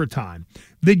for overtime.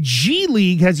 The G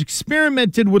League has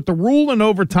experimented with the rule in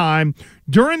overtime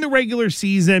during the regular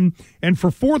season and for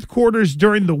fourth quarters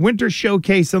during the Winter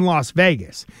Showcase in Las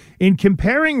Vegas. In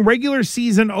comparing regular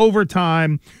season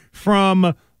overtime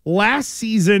from last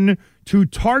season to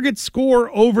target score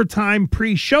overtime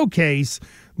pre-showcase,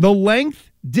 the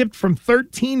length dipped from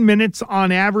 13 minutes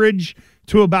on average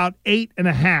to about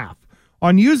 8.5.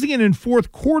 On using it in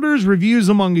fourth quarters, reviews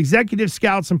among executive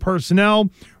scouts and personnel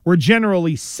were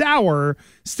generally sour.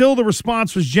 Still, the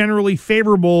response was generally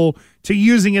favorable to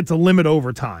using it to limit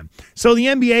overtime. So the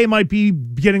NBA might be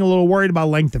getting a little worried about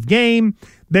length of game.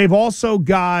 They've also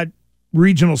got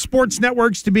regional sports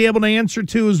networks to be able to answer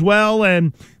to as well,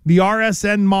 and the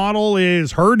RSN model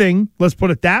is hurting, let's put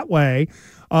it that way.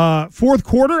 Fourth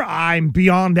quarter, I'm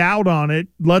beyond out on it.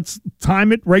 Let's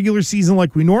time it regular season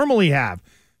like we normally have.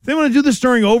 If they want to do this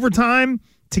during overtime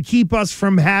to keep us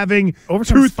from having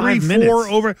Overtime's 2, 3, 5 minutes. 4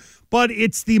 over, but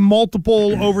it's the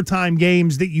multiple overtime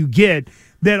games that you get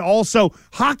that also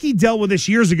hockey dealt with this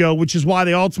years ago, which is why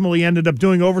they ultimately ended up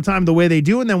doing overtime the way they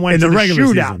do and then went In to the the regular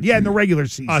shootout. season. Yeah, in the regular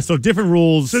season. So different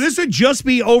rules. So this would just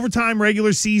be overtime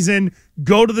regular season,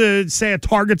 go to the, say, a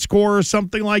target score or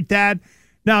something like that.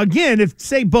 Now, again, if,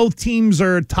 say, both teams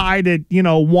are tied at,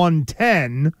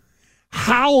 110,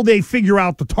 how they figure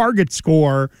out the target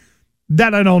score,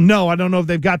 that I don't know. I don't know if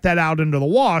they've got that out into the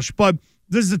wash. But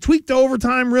does the tweak to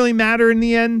overtime really matter in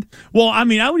the end? Well, I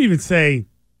mean, I would even say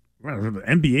the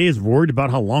NBA is worried about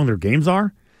how long their games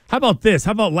are. How about this?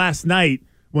 How about last night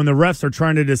when the refs are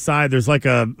trying to decide there's like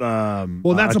a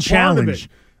that's a challenge? part of it.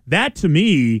 That, to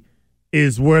me,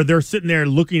 is where they're sitting there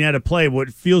looking at a play what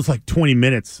feels like 20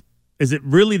 minutes. Is it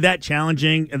really that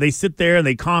challenging? And they sit there and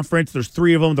they conference. There's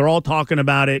 3 of them. They're all talking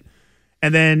about it.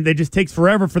 And then it just takes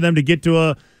forever for them to get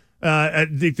to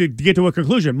a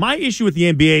conclusion. My issue with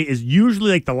the NBA is usually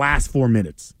like the last 4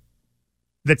 minutes.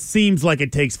 That seems like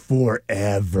it takes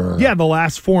forever. Yeah, the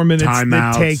last 4 minutes Timeouts,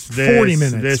 that take 40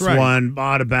 minutes. This right. one,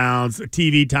 out of bounds,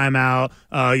 TV timeout,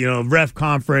 ref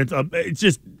conference. It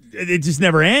just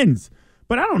never ends.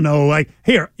 But I don't know. Like,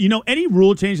 here, any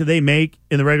rule change that they make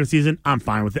in the regular season, I'm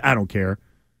fine with it. I don't care.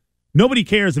 Nobody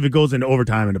cares if it goes into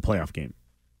overtime in a playoff game.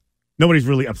 Nobody's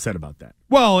really upset about that.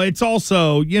 Well, it's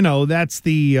also,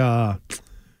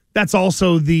 that's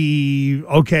also the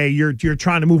okay, you're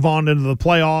trying to move on into the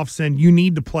playoffs and you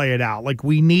need to play it out. Like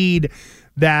we need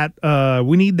that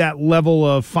level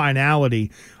of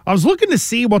finality. I was looking to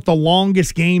see what the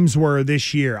longest games were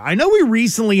this year. I know we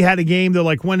recently had a game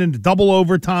that went into double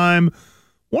overtime.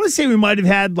 I want to say we might have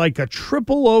had a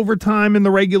triple overtime in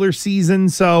the regular season.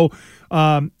 So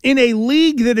in a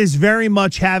league that is very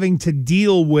much having to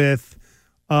deal with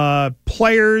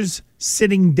players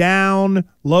sitting down,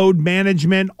 load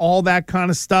management, all that kind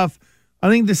of stuff, I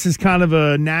think this is kind of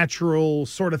a natural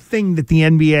sort of thing that the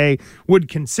NBA would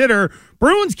consider.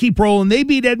 Bruins keep rolling. They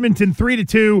beat Edmonton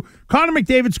 3-2. Connor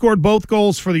McDavid scored both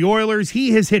goals for the Oilers.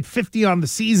 He has hit 50 on the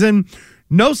season.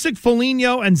 Nosek,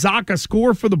 Foligno, and Zacha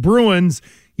score for the Bruins.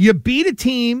 You beat a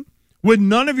team with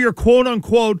none of your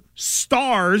quote-unquote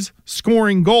stars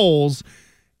scoring goals,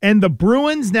 and the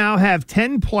Bruins now have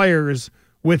 10 players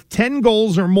with 10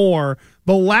 goals or more.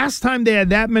 The last time they had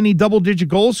that many double-digit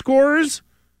goal scorers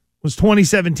was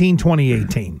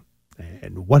 2017-2018.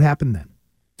 And what happened then?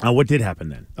 What did happen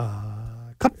then?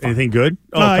 Cup final. Anything good?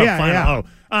 Cup final.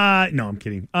 Yeah. No, I'm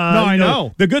kidding. I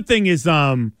know. The good thing is,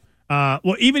 even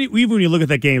when you look at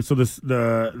that game, so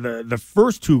the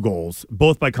first 2 goals,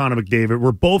 both by Connor McDavid,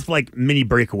 were both like mini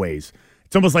breakaways.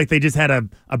 It's almost like they just had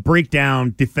a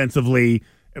breakdown defensively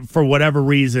for whatever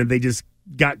reason. They just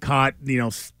got caught,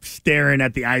 staring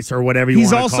at the ice or whatever you want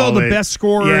to call it. He's also the best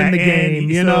scorer in the game.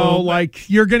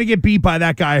 You're going to get beat by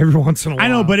that guy every once in a while. I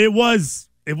know, but it was.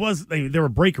 There were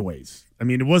breakaways. I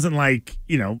mean, it wasn't like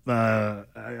they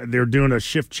were doing a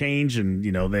shift change and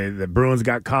the Bruins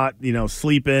got caught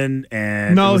sleeping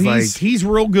and no, he's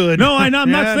real good. No, I'm not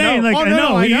saying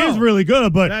he is really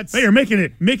good, but they are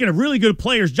making a really good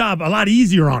player's job a lot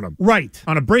easier on him. Right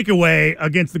on a breakaway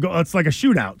against the goal, it's like a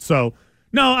shootout. So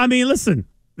no, I mean, listen.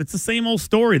 It's the same old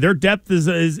story. Their depth is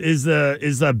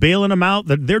bailing them out.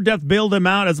 Their depth bailed them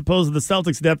out as opposed to the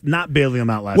Celtics' depth not bailing them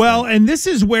out last night. And this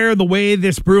is where the way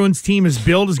this Bruins team is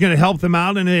built is going to help them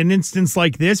out in an instance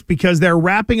like this because they're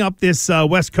wrapping up this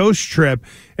West Coast trip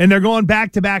and they're going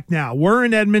back-to-back now. We're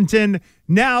in Edmonton.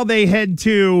 Now they head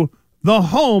to the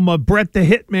home of Bret the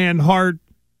Hitman Hart,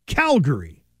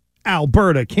 Calgary,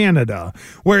 Alberta, Canada,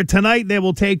 where tonight they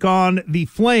will take on the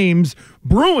Flames.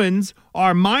 Bruins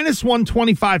are minus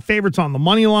 125 favorites on the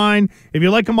money line. If you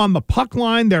like them on the puck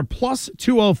line, they're plus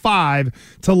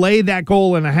 205 to lay that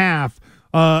goal and a half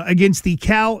against the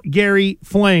Calgary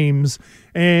Flames.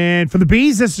 And for the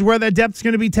Bees, this is where that depth's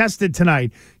going to be tested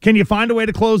tonight. Can you find a way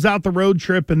to close out the road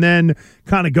trip and then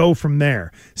kind of go from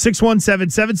there?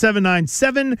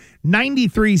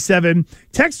 617-779-7937.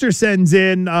 Texter sends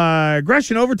in,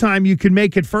 Gresham overtime, you can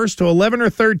make it first to 11 or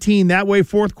 13. That way,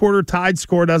 fourth quarter tied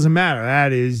score doesn't matter.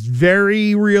 That is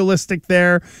very realistic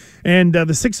there. And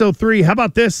the 603, how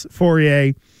about this for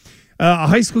you? A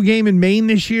high school game in Maine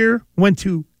this year went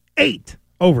to 8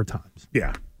 overtimes.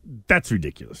 Yeah, that's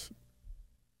ridiculous.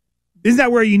 Isn't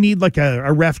that where you need like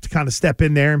a ref to kind of step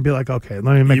in there and be like, okay,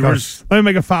 let me make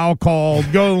a foul call,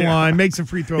 go to the line, make some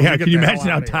free throws. Yeah, can you imagine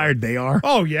how tired they are?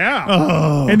 Oh, yeah.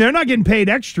 Oh. And they're not getting paid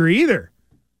extra either.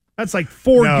 That's like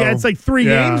it's like 3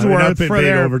 games worth for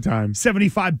their overtime.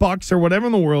 $75 or whatever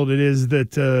in the world it is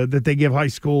that they give high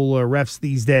school refs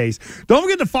these days. Don't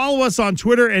forget to follow us on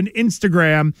Twitter and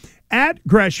Instagram at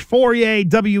Gresh Fourier,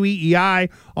 WEEI,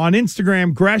 on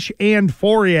Instagram, Gresh and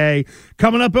Fourier.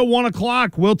 Coming up at 1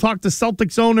 o'clock, we'll talk to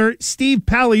Celtics owner Steve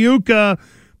Paliuka.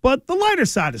 But the lighter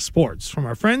side of sports from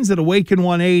our friends at Awaken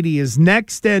 180 is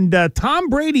next, and Tom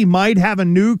Brady might have a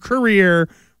new career.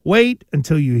 Wait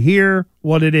until you hear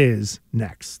what it is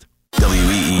next.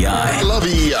 WEEI. I love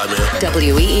EEI, man.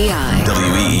 WEEI.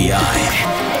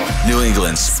 WEEI. New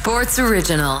England's Sports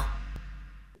Original.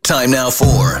 Time now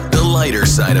for the lighter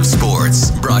side of sports.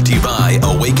 Brought to you by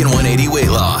Awaken 180 Weight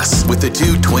Loss with the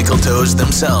two twinkle toes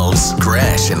themselves,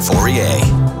 Gresh and Fourier.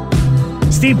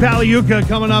 Steve Paliuka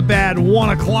coming up at 1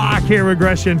 o'clock here with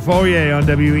Gresh and Fourier on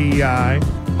WEEI.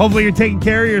 Hopefully you're taking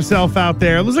care of yourself out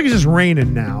there. It looks like it's just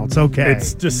raining now. It's okay.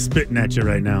 It's just spitting at you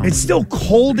right now. It's still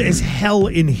cold as hell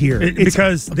in here.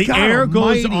 Because the air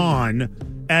goes on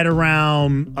at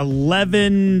around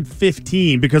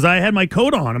 11:15 because I had my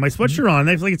coat on and my sweatshirt on.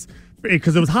 And it's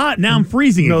because it was hot. Now I'm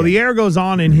freezing. No, again. the air goes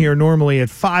on in here normally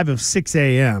at 5 or 6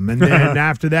 a.m. And then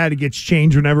after that, it gets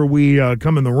changed whenever we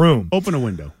come in the room. Open a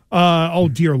window. Oh,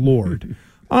 dear Lord.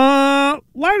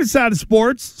 Lighter side of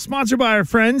sports, sponsored by our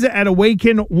friends at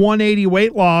Awaken 180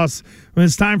 Weight Loss. When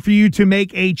it's time for you to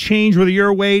make a change with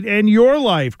your weight and your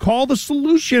life, call the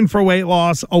solution for weight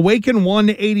loss, Awaken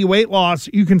 180 Weight Loss.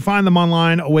 You can find them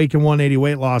online,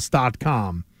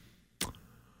 awaken180weightloss.com.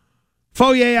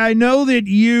 Fourier, I know that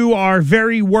you are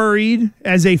very worried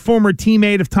as a former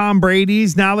teammate of Tom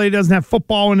Brady's. Now that he doesn't have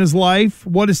football in his life,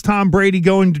 what is Tom Brady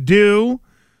going to do?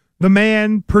 The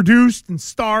man produced and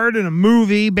starred in a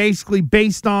movie basically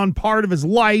based on part of his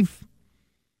life.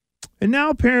 And now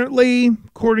apparently,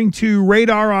 according to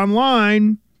Radar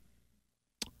Online,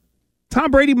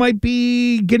 Tom Brady might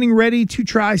be getting ready to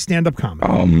try stand-up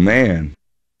comedy. Oh, man.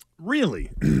 Really?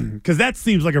 Because that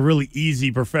seems like a really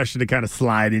easy profession to kind of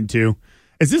slide into.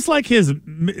 Is this like his,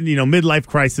 midlife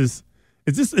crisis?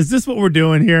 Is this what we're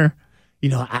doing here?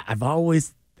 I've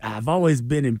always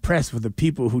been impressed with the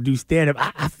people who do stand-up.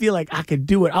 I feel like I could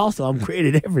do it also. I'm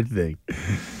great at everything.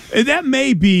 And that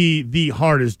may be the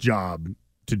hardest job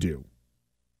to do.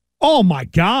 Oh, my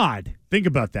God. Think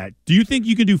about that. Do you think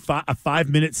you can do a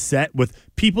 5-minute set with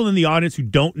people in the audience who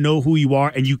don't know who you are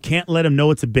and you can't let them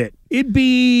know it's a bit? It'd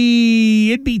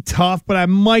be tough, but I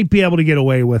might be able to get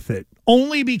away with it.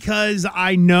 Only because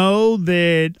I know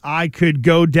that I could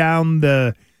go down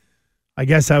I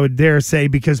guess I would dare say,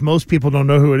 because most people don't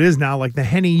know who it is now, like the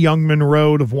Henny Youngman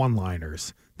road of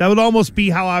one-liners. That would almost be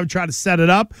how I would try to set it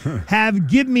up.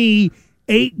 Give me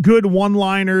 8 good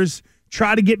one-liners,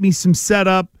 try to get me some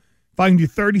setup. If I can do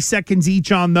 30 seconds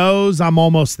each on those, I'm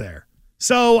almost there.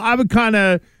 So I would kind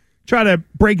of try to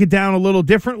break it down a little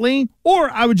differently, or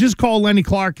I would just call Lenny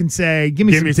Clark and say, give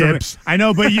me some tips. I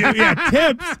know, but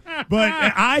tips. But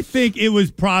I think it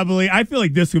was I feel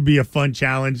like this would be a fun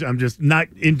challenge. I'm just not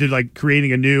into like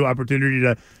creating a new opportunity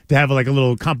to have like a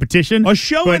little competition. A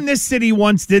show in this city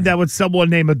once did that with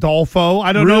someone named Adolfo.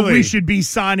 I don't know if we should be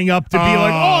signing up to be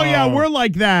like, oh yeah, we're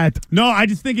like that. No, I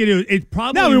just think it's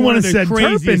probably we one of to the send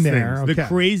craziest Turp in things. there. Okay. The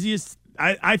craziest.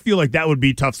 I feel like that would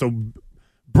be tough. So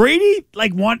Brady,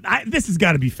 this has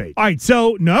got to be fake. All right,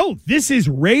 so no, this is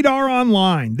Radar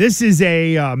Online. This is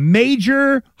a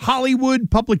major Hollywood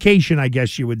publication, I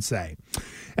guess you would say.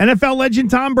 NFL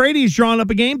legend Tom Brady has drawn up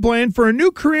a game plan for a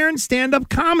new career in stand-up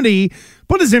comedy,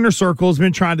 but his inner circle has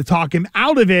been trying to talk him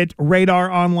out of it, Radar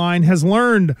Online has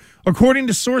learned. According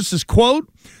to sources, quote,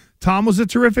 Tom was a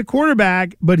terrific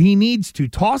quarterback, but he needs to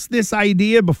toss this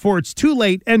idea before it's too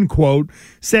late, end quote,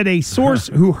 said a source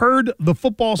who heard the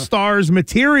football star's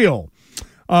material.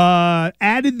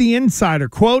 Added the insider,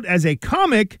 quote, as a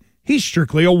comic, he's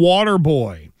strictly a water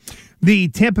boy. The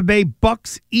Tampa Bay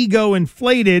Bucks' ego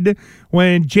inflated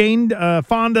when Jane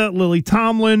Fonda, Lily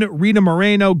Tomlin, Rita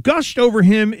Moreno gushed over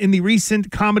him in the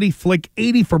recent comedy flick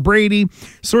 80 for Brady.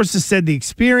 Sources said the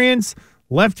experience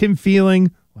left him feeling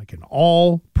like an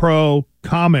all-pro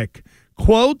comic.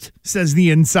 Quote, says the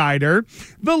insider,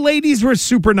 the ladies were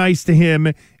super nice to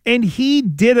him, and he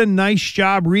did a nice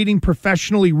job reading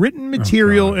professionally written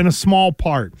material in a small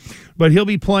part. But he'll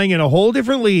be playing in a whole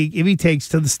different league if he takes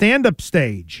to the stand-up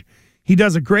stage. He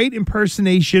does a great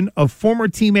impersonation of former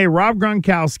teammate Rob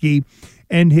Gronkowski,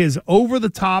 and his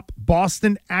over-the-top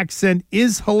Boston accent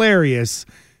is hilarious,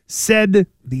 said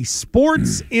the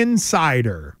Sports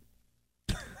Insider.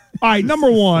 All right,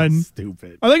 number one.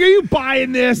 Stupid. Are you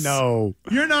buying this? No.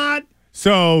 You're not?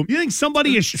 So you think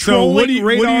somebody is trolling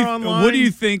radar online? What do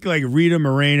you think, like Rita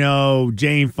Moreno,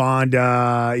 Jane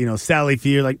Fonda, Sally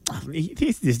Field, like,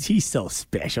 he's so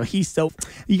special. He's so,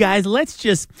 you guys, let's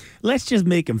just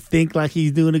make him think like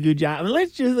he's doing a good job.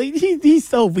 Let's just, he's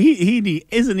so, he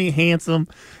isn't he handsome?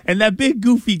 And that big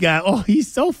goofy guy,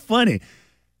 he's so funny.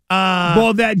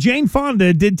 Well, that Jane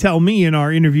Fonda did tell me in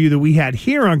our interview that we had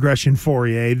here on Gresh and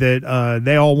Fourier that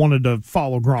they all wanted to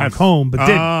follow Gronk home, but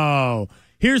didn't. Oh,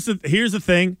 here's the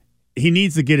thing. He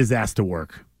needs to get his ass to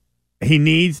work. He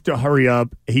needs to hurry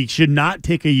up. He should not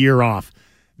take a year off.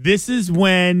 This is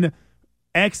when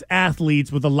ex-athletes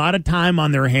with a lot of time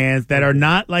on their hands that are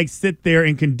not like sit there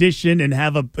in condition and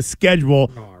have a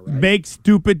schedule make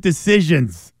stupid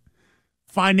decisions,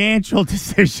 financial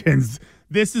decisions.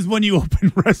 This is when you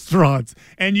open restaurants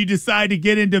and you decide to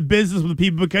get into business with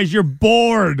people because you're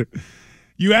bored.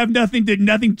 You have nothing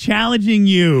challenging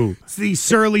you. It's the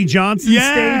Surly Johnson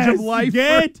stage of life.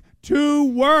 Get to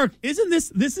work. Isn't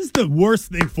this is the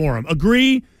worst thing for him?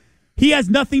 Agree? He has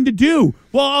nothing to do.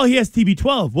 Well, he has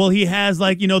TB12. Well, he has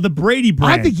the Brady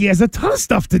brand. I think he has a ton of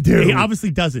stuff to do. He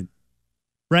obviously doesn't.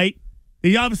 Right?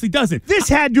 He obviously doesn't. This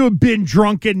had to have been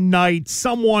drunken night.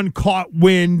 Someone caught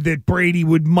wind that Brady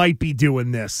might be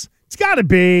doing this. It's got to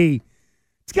be.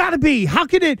 It's got to be. How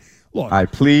could it? Look, I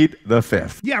plead the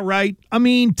fifth. Yeah, right. I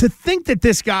mean, to think that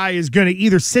this guy is going to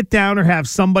either sit down or have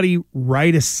somebody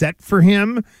write a set for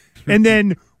him, and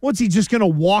then what's he just going to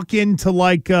walk into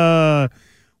what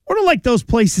are those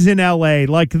places in L.A.,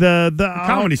 like the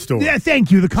Comedy Store. Yeah,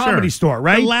 thank you, the Comedy Store,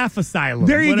 right? The Laugh Asylum.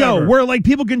 There you go, where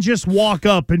people can just walk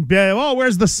up and be,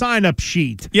 where's the sign-up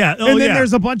sheet? Yeah. And then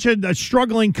there's a bunch of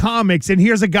struggling comics, and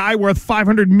here's a guy worth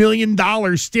 $500 million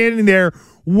standing there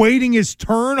waiting his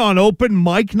turn on open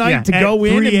mic night to go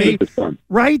in.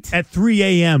 Right? At 3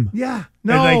 a.m. Yeah.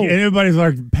 No. And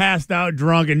everybody's passed out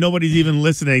drunk and nobody's even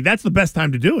listening. That's the best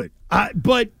time to do it.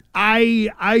 But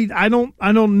I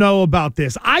don't know about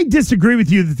this. I disagree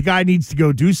with you that the guy needs to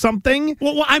go do something.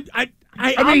 Well,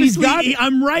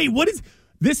 I'm right. What is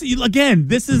this? Again,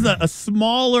 this is a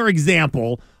smaller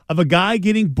example of a guy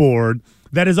getting bored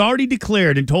that has already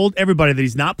declared and told everybody that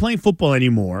he's not playing football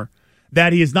anymore,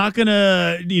 that he is not going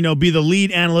to, be the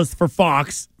lead analyst for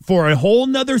Fox for a whole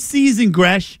nother season,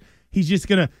 Gresh. He's just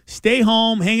going to stay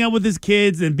home, hang out with his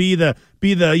kids, and be the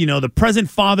present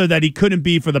father that he couldn't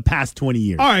be for the past 20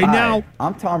 years. All right, now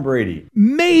I'm Tom Brady.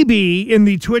 Maybe in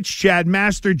the Twitch chat,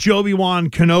 Master Joby-Wan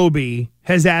Kenobi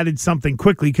has added something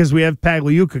quickly because we have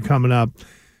Pagliuca coming up.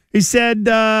 He said,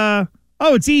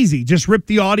 it's easy. Just rip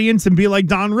the audience and be like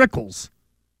Don Rickles.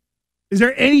 Is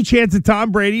there any chance that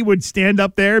Tom Brady would stand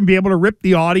up there and be able to rip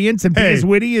the audience and be as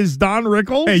witty as Don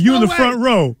Rickles? Hey, you in the front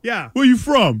row. Yeah. Where you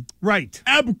from? Right.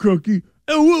 Albuquerque.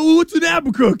 What's an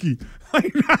Albuquerque?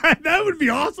 That would be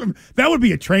awesome. That would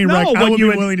be a train wreck. I would be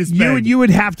willing to spend. You would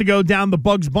have to go down the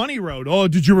Bugs Bunny road. Oh,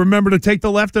 did you remember to take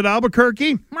the left at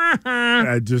Albuquerque?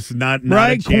 Just not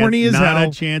right? A chance, corny as not hell. Not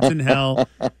a chance in hell.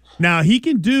 Now, he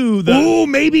can do the... Oh,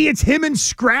 maybe it's him and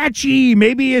Scratchy.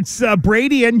 Maybe it's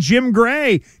Brady and Jim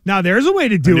Gray. Now, there's a way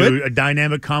to do it. A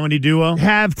dynamic comedy duo.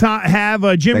 Have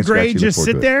Jim Gray just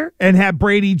sit there and have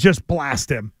Brady just blast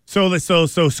him. So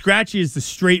Scratchy is the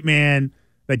straight man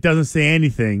that doesn't say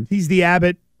anything. He's the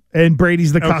Abbott, and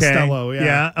Brady's the Costello.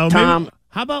 Yeah. Oh, Tom. Maybe,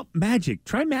 how about Magic?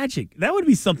 Try Magic. That would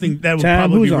be something that would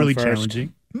probably be really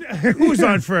challenging. Who's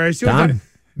on first?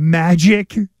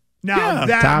 Magic? Now,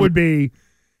 that would be...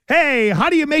 Hey, how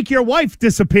do you make your wife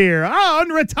disappear?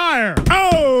 Unretire.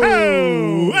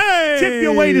 Hey. Tip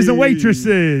your waiters and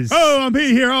waitresses. I'm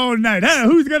here all night. Hey,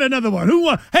 who's got another one?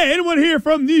 Hey, anyone here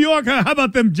from New York? How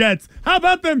about them Jets?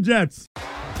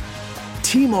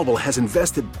 T-Mobile has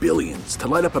invested billions to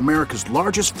light up America's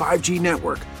largest 5G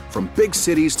network, from big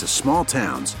cities to small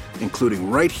towns, including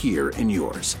right here in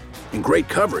yours. And great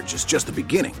coverage is just the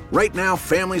beginning. Right now,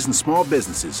 families and small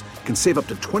businesses can save up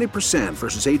to 20%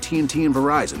 versus AT&T and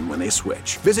Verizon when they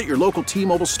switch. Visit your local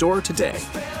T-Mobile store today.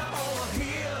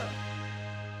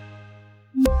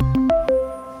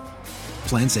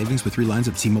 Plan savings with 3 lines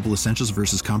of T-Mobile Essentials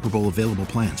versus comparable available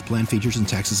plans. Plan features and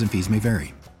taxes and fees may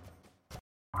vary.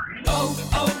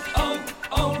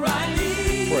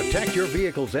 Protect your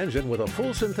vehicle's engine with a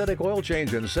full synthetic oil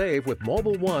change and save with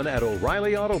Mobil 1 at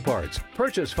O'Reilly Auto Parts.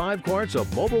 Purchase 5 quarts of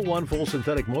Mobil 1 full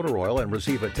synthetic motor oil and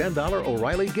receive a $10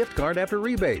 O'Reilly gift card after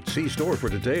rebate. See store for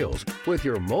details. With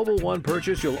your Mobil 1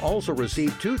 purchase, you'll also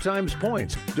receive 2 times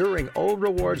points during O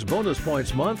Rewards Bonus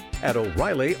Points Month at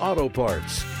O'Reilly Auto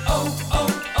Parts.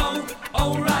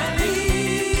 O'Reilly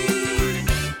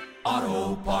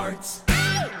Auto Parts.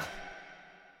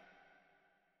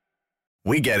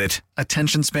 We get it.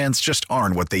 Attention spans just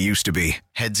aren't what they used to be.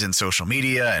 Heads in social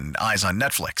media and eyes on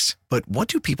Netflix. But what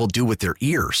do people do with their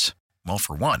ears? Well,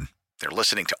 for one, they're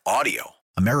listening to audio.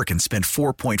 Americans spend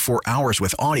 4.4 hours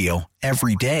with audio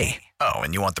every day. Oh,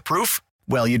 and you want the proof?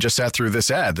 Well, you just sat through this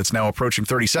ad that's now approaching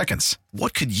 30 seconds.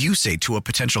 What could you say to a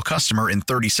potential customer in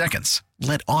 30 seconds?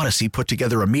 Let Odyssey put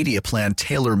together a media plan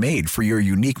tailor-made for your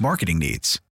unique marketing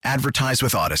needs. Advertise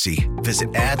with Odyssey.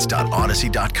 Visit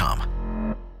ads.odyssey.com.